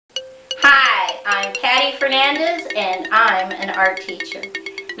I'm Patty Fernandez and I'm an art teacher.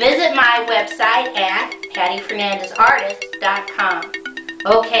 Visit my website at pattyfernandezartist.com.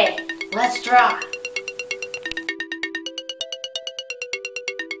 Okay, let's draw.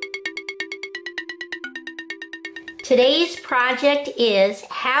 Today's project is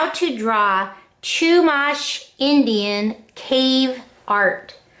how to draw Chumash Indian cave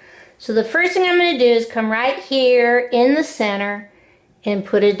art. So the first thing I'm going to do is come right here in the center and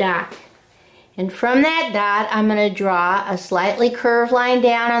put a dot. And from that dot, I'm going to draw a slightly curved line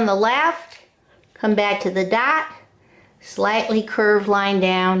down on the left, come back to the dot, slightly curved line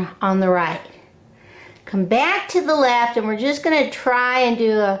down on the right. Come back to the left, and we're just going to try and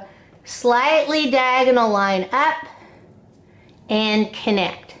do a slightly diagonal line up and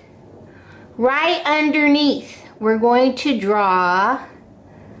connect. Right underneath, we're going to draw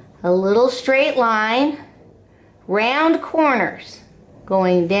a little straight line, round corners,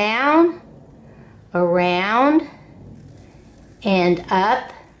 going down, around, and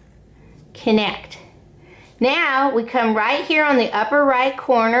up, connect. Now we come right here on the upper right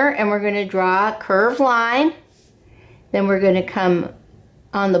corner and we're going to draw a curved line. Then we're going to come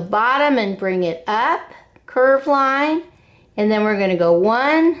on the bottom and bring it up, curved line, and then we're going to go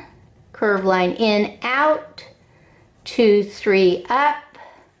 1, curved line in, out, 2, 3, up,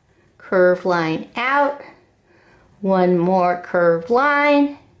 curved line out, 1 more curved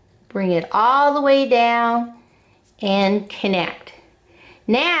line, bring it all the way down and connect.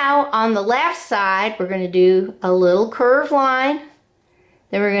 Now on the left side we're going to do a little curved line,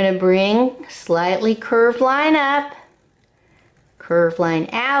 then we're going to bring slightly curved line up, curved line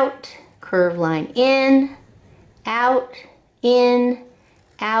out, curved line in, out, in,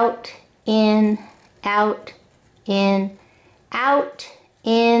 out, in, out, in, out,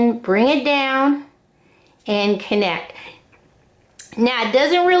 in, bring it down and connect. Now it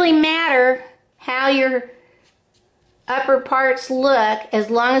doesn't really matter how your upper parts look as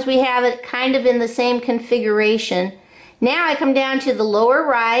long as we have it kind of in the same configuration. Now I come down to the lower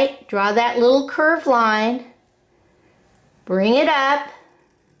right, draw that little curved line, bring it up,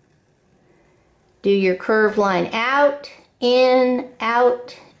 do your curved line out, in,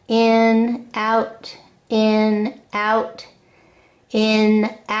 out, in, out, in, out,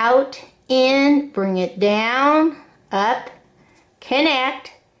 in, out, in, bring it down, up,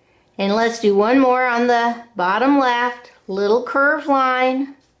 connect, and let's do one more on the bottom left, little curved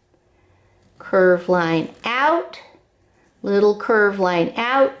line out, little curved line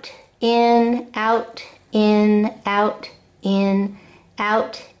out, in, out, in, out, in,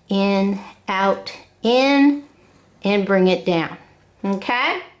 out, in, out, in, and bring it down.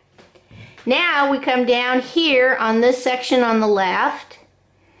 Okay? Now we come down here on this section on the left,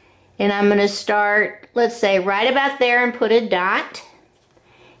 and I'm going to start, let's say, right about there and put a dot.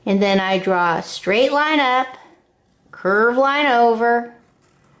 And then I draw a straight line up, curved line over,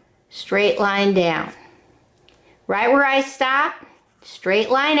 straight line down. Right where I stop,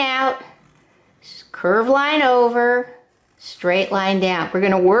 straight line out, curved line over, straight line down. We're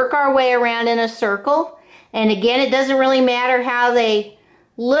going to work our way around in a circle. And again, it doesn't really matter how they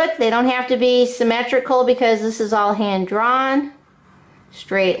look. They don't have to be symmetrical because this is all hand drawn.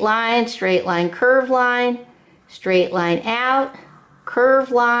 Straight line, curved line, straight line out,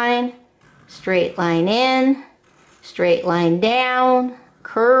 curved line, straight line in, straight line down,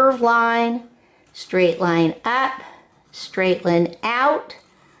 curved line, straight line up, straight line out,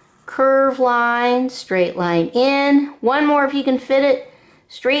 curved line, straight line in, one more if you can fit it,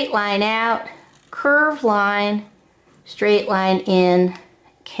 straight line out, curved line, straight line in,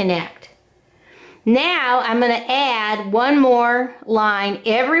 connect. Now I'm going to add one more line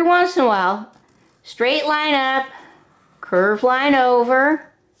every once in a while. Straight line up, curved line over,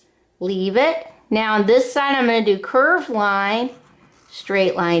 leave it. Now on this side I'm going to do curved line,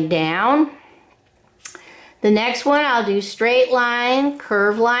 straight line down. The next one I'll do straight line,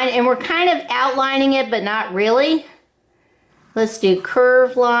 curved line, and we're kind of outlining it but not really. Let's do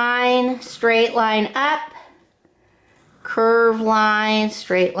curved line, straight line up, curved line,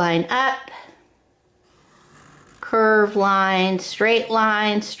 straight line up, curved line, straight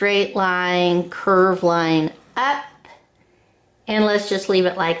line, curved line up, and let's just leave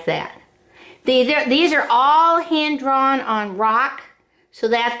it like that. These are all hand drawn on rock, so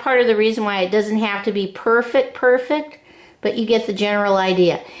that's part of the reason why it doesn't have to be perfect, but you get the general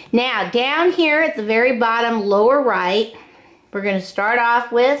idea. Now down here at the very bottom lower right, we're going to start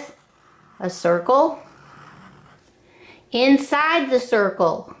off with a circle. Inside the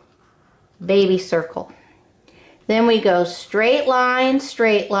circle, baby circle. Then we go straight line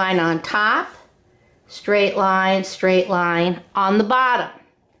on top, straight line on the bottom.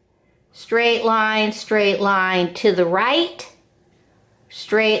 straight line to the right,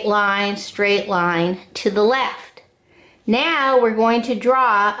 straight line to the left. Now we're going to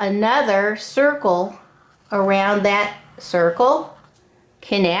draw another circle around that circle,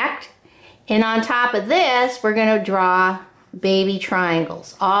 connect, and on top of this we're going to draw baby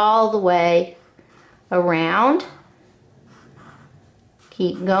triangles all the way around.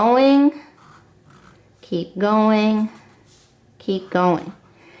 Keep going, keep going, keep going.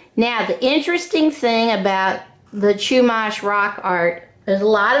 Now the interesting thing about the Chumash rock art is a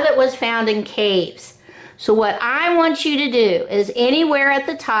lot of it was found in caves. So what I want you to do is anywhere at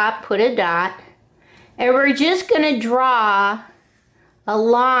the top put a dot, and we're just going to draw a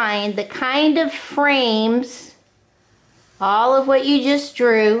line that kind of frames all of what you just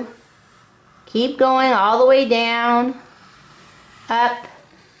drew. Keep going all the way down, up,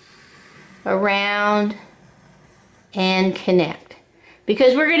 around, and connect.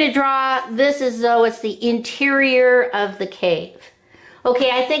 Because we're going to draw this as though it's the interior of the cave. Okay,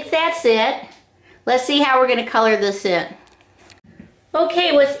 I think that's it. Let's see how we're going to color this in.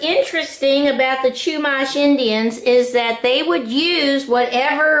 Okay, what's interesting about the Chumash Indians is that they would use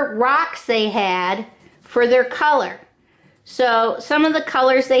whatever rocks they had for their color. So some of the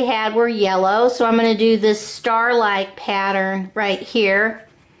colors they had were yellow, so I'm going to do this star-like pattern right here.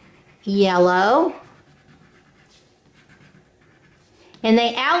 Yellow. And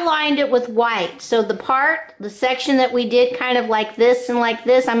they outlined it with white. So the section that we did kind of like this and like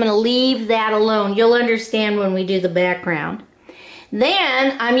this, I'm going to leave that alone. You'll understand when we do the background.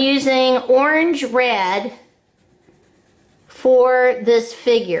 Then I'm using orange red for this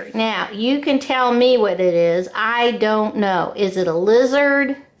figure. Now, you can tell me what it is. I don't know. Is it a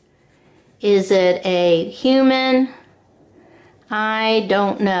lizard? Is it a human? I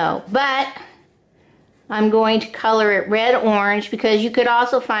don't know. But I'm going to color it red-orange because you could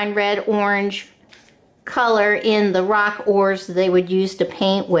also find red-orange color in the rock ores they would use to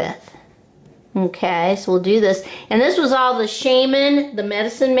paint with. Okay, so we'll do this. And this was all the shaman, the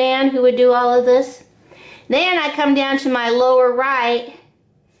medicine man, who would do all of this. Then I come down to my lower right,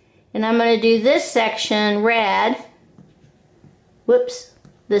 and I'm going to do this section red. Whoops,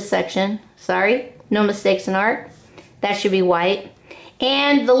 this section. Sorry, no mistakes in art. That should be white.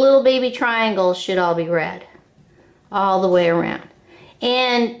 And the little baby triangles should all be red, all the way around.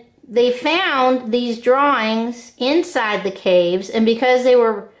 And they found these drawings inside the caves, and because they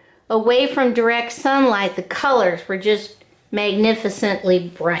were away from direct sunlight, the colors were just magnificently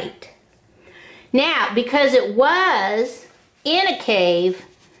bright. Now, because it was in a cave,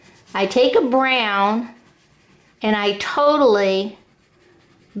 I take a brown and I totally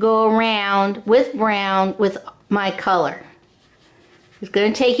go around with brown with my color. It's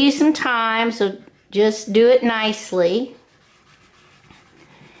going to take you some time, so just do it nicely.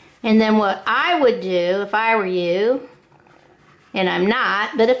 And then what I would do if I were you, and I'm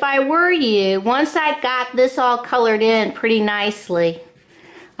not, but if I were you, once I got this all colored in pretty nicely,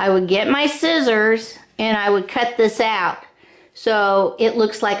 I would get my scissors and I would cut this out so it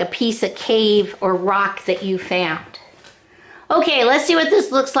looks like a piece of cave or rock that you found. Okay, let's see what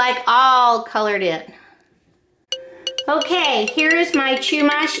this looks like all colored in. Okay, here's my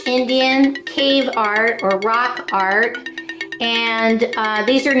Chumash Indian cave art or rock art, and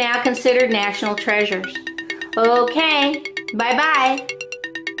these are now considered national treasures. Okay, bye-bye.